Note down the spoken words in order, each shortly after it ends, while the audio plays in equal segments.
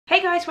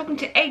Hey guys, welcome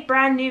to a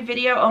brand new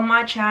video on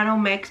my channel,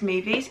 Meg's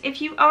Movies.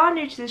 If you are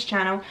new to this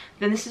channel,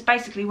 then this is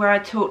basically where I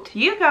talk to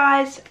you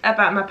guys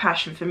about my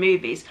passion for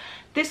movies.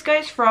 This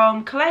goes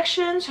from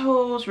collections,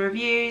 hauls,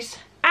 reviews,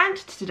 and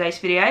to today's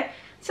video,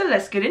 so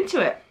let's get into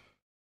it.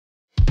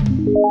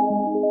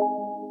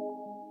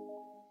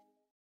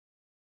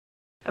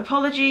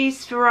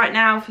 Apologies for right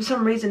now, for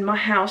some reason my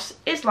house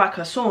is like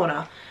a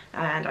sauna,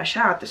 and I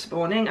showered this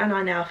morning and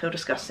I now feel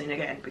disgusting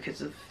again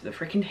because of the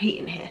freaking heat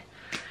in here.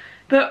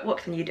 But what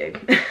can you do?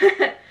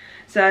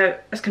 So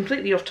that's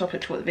completely off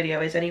topic to what the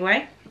video is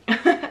anyway.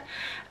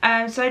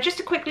 So just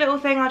a quick little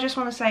thing, I just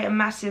want to say a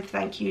massive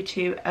thank you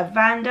to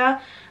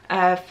Evander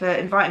for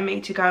inviting me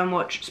to go and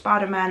watch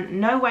Spider-Man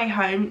No Way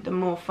Home, the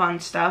more fun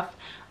stuff,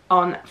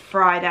 on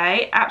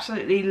Friday.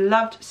 Absolutely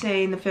loved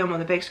seeing the film on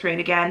the big screen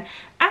again,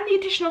 and the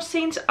additional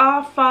scenes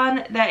are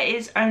fun. There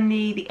is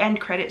only the end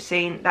credit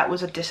scene that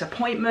was a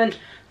disappointment.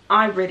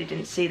 I really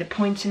didn't see the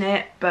point in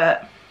it,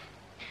 but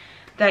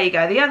there you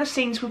go. The other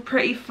scenes were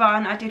pretty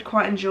fun. I did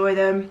quite enjoy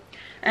them,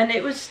 and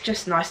it was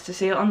just nice to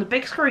see it on the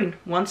big screen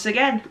once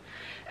again.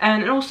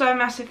 And also a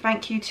massive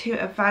thank you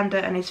to Evander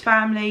and his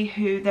family,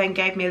 who then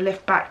gave me a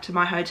lift back to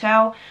my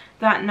hotel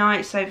that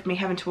night, saved me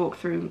having to walk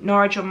through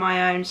Norwich on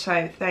my own.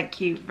 So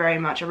thank you very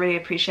much, I really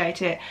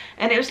appreciate it,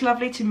 and it was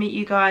lovely to meet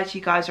you guys.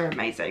 You guys are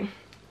amazing.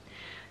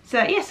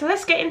 So yeah, so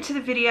let's get into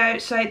the video.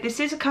 So this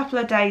is a couple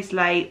of days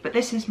late, but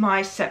this is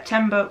my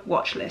September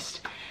watch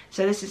list.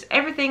 So this is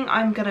everything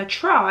I'm gonna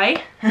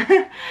try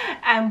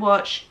and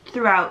watch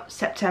throughout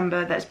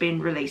September that's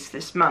been released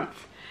this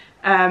month.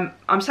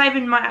 I'm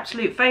saving my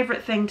absolute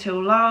favourite thing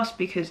till last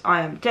because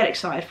I am dead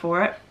excited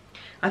for it.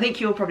 I think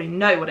you'll probably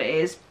know what it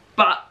is,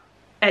 but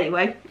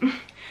anyway.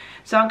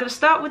 So I'm going to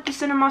start with the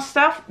cinema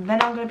stuff,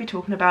 then I'm going to be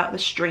talking about the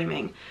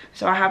streaming.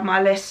 So I have my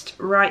list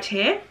right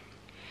here.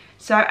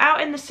 So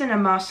out in the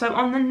cinema, so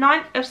on the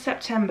 9th of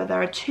September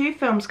there are two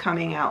films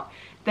coming out.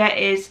 There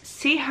is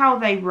See How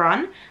They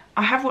Run.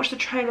 I have watched the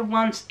trailer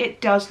once,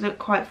 it does look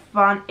quite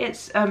fun.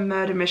 It's a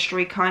murder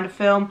mystery kind of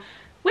film,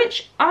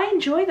 which I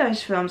enjoy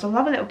those films. I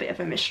love a little bit of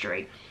a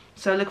mystery.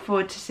 So I look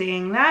forward to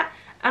seeing that.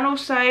 And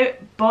also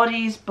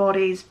Bodies,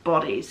 Bodies,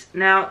 Bodies.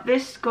 Now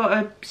this got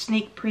a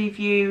sneak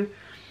preview,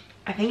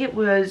 I think it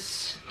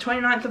was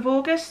 29th of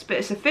August, but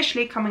it's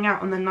officially coming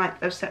out on the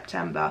 9th of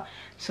September.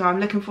 So I'm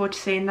looking forward to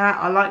seeing that.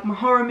 I like my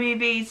horror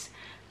movies,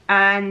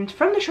 and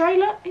from the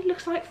trailer it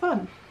looks like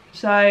fun.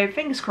 So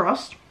fingers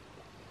crossed.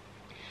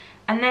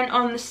 And then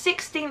on the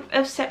 16th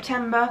of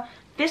September,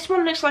 this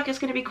one looks like it's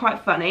going to be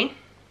quite funny.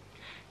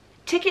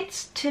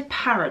 Tickets to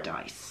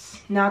Paradise.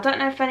 Now I don't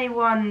know if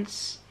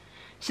anyone's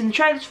seen the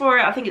trailers for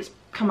it. I think it's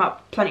come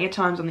up plenty of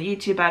times on the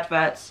YouTube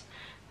adverts.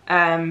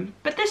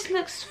 But this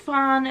looks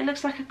fun. It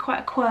looks like quite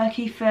a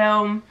quirky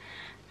film.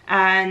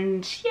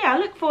 And yeah, I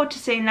look forward to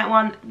seeing that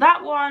one.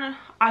 That one,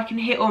 I can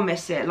hit or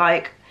miss it.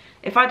 Like,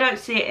 if I don't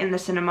see it in the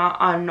cinema,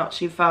 I'm not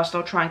too fast.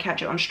 I'll try and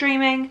catch it on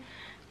streaming.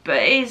 But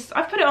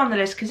I've put it on the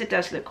list because it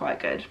does look quite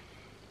good.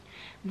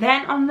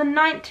 Then on the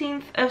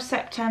 19th of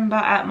September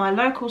at my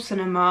local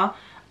cinema,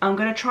 I'm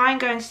going to try and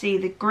go and see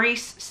the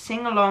Grease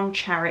sing-along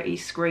charity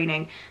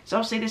screening. So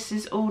obviously this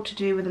is all to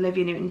do with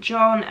Olivia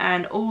Newton-John,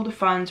 and all the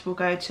funds will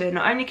go to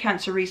not only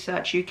Cancer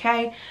Research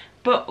UK,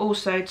 but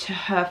also to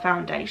her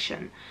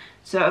foundation.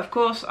 So of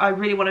course I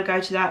really want to go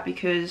to that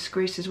because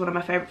Grease is one of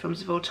my favourite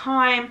films of all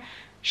time.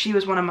 She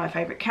was one of my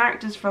favourite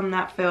characters from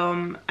that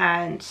film,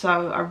 and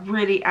so I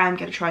really am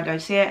going to try and go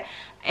see it.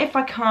 If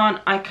I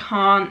can't, I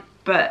can't,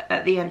 but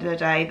at the end of the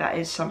day that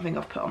is something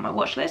I've put on my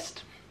watch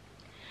list.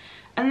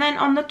 And then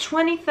on the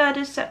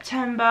 23rd of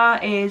September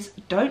is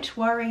Don't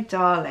Worry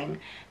Darling.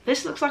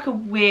 This looks like a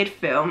weird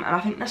film, and I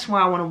think that's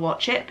why I want to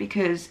watch it,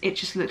 because it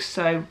just looks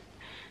so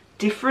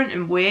different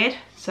and weird.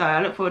 So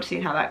I look forward to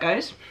seeing how that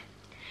goes.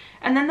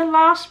 And then the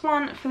last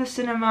one for the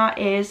cinema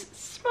is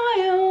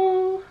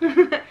Smile.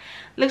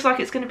 Looks like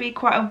it's going to be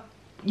quite a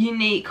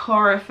unique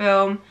horror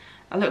film.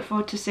 I look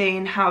forward to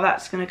seeing how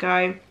that's going to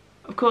go.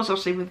 Of course,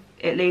 obviously with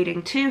it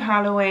leading to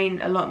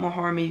Halloween, a lot more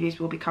horror movies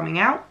will be coming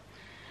out.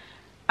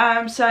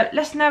 So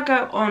let's now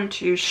go on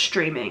to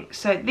streaming.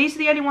 So these are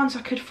the only ones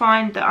I could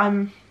find that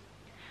I'm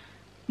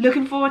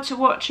looking forward to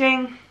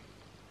watching,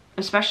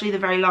 especially the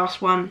very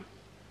last one.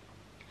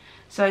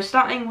 So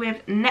starting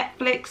with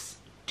Netflix,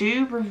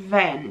 Do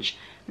Revenge.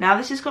 Now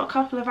this has got a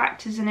couple of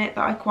actors in it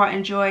that I quite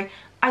enjoy.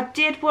 I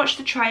did watch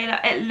the trailer.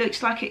 It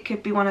looks like it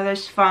could be one of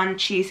those fun,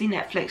 cheesy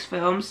Netflix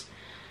films.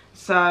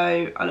 So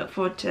I look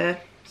forward to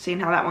seeing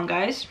how that one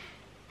goes.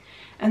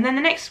 And then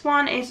the next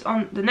one is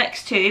on, the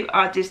next two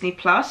are Disney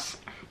Plus.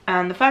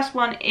 And the first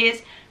one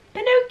is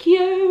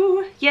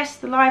Pinocchio. Yes,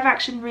 the live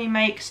action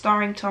remake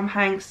starring Tom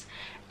Hanks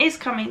is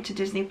coming to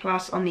Disney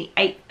Plus on the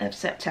 8th of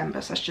September.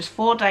 So that's just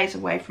 4 days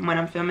away from when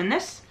I'm filming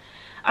this.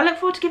 I look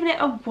forward to giving it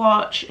a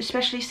watch,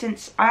 especially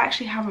since I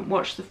actually haven't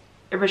watched the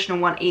original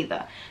one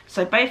either.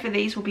 So both of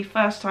these will be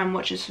first time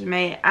watches for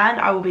me, and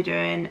I will be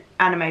doing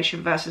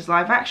animation versus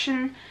live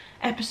action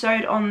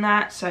episode on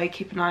that. So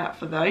keep an eye out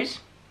for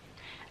those.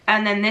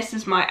 And then this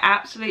is my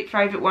absolute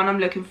favourite one I'm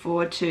looking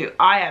forward to.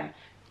 I am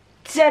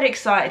dead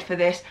excited for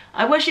this.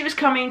 I wish it was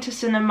coming to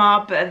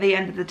cinema, but at the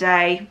end of the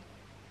day,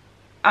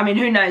 I mean,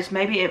 who knows,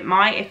 maybe it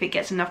might if it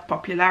gets enough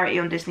popularity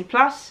on Disney+.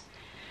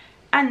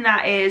 And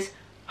that is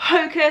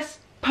Hocus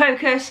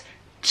Pocus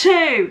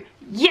 2.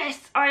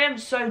 Yes, I am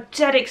so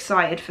dead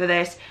excited for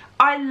this.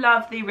 I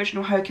love the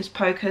original Hocus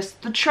Pocus.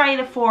 The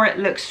trailer for it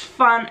looks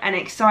fun and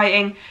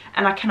exciting,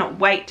 and I cannot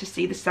wait to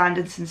see the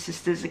Sanderson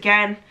sisters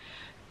again.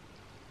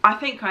 I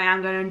think I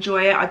am going to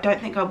enjoy it. I don't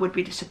think I would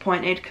be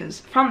disappointed because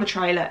from the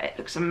trailer it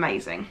looks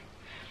amazing.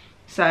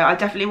 So I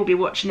definitely will be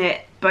watching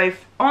it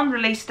both on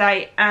release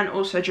date and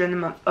also during the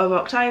month of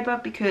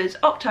October, because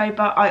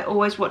October I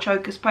always watch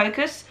Hocus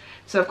Pocus.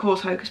 So of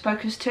course Hocus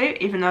Pocus 2,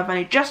 even though I've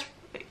only just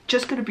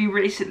going to be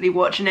recently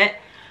watching it,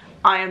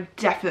 I am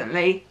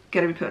definitely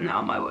going to be putting that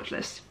on my watch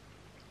list.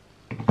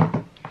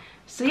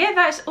 So yeah,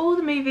 that's all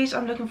the movies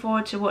I'm looking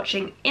forward to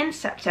watching in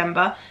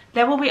September.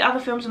 There will be other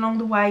films along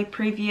the way,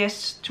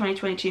 previous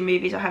 2022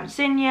 movies I haven't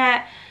seen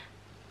yet.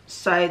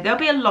 So there'll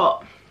be a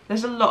lot.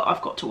 There's a lot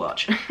I've got to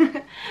watch.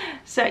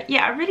 So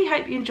yeah, I really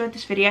hope you enjoyed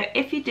this video.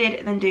 If you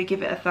did, then do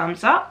give it a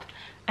thumbs up.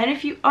 And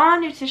if you are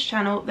new to this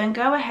channel, then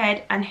go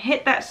ahead and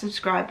hit that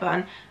subscribe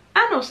button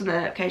and also the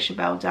notification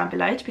bell down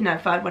below to be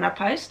notified when I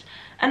post.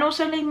 And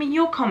also leave me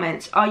your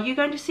comments. Are you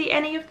going to see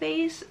any of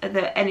these? Are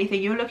there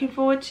anything you're looking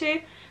forward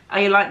to? Are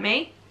you like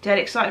me, dead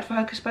excited for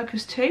Hocus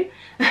Pocus 2?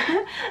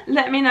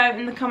 Let me know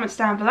in the comments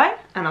down below,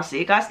 and I'll see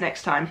you guys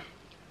next time.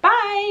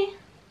 Bye!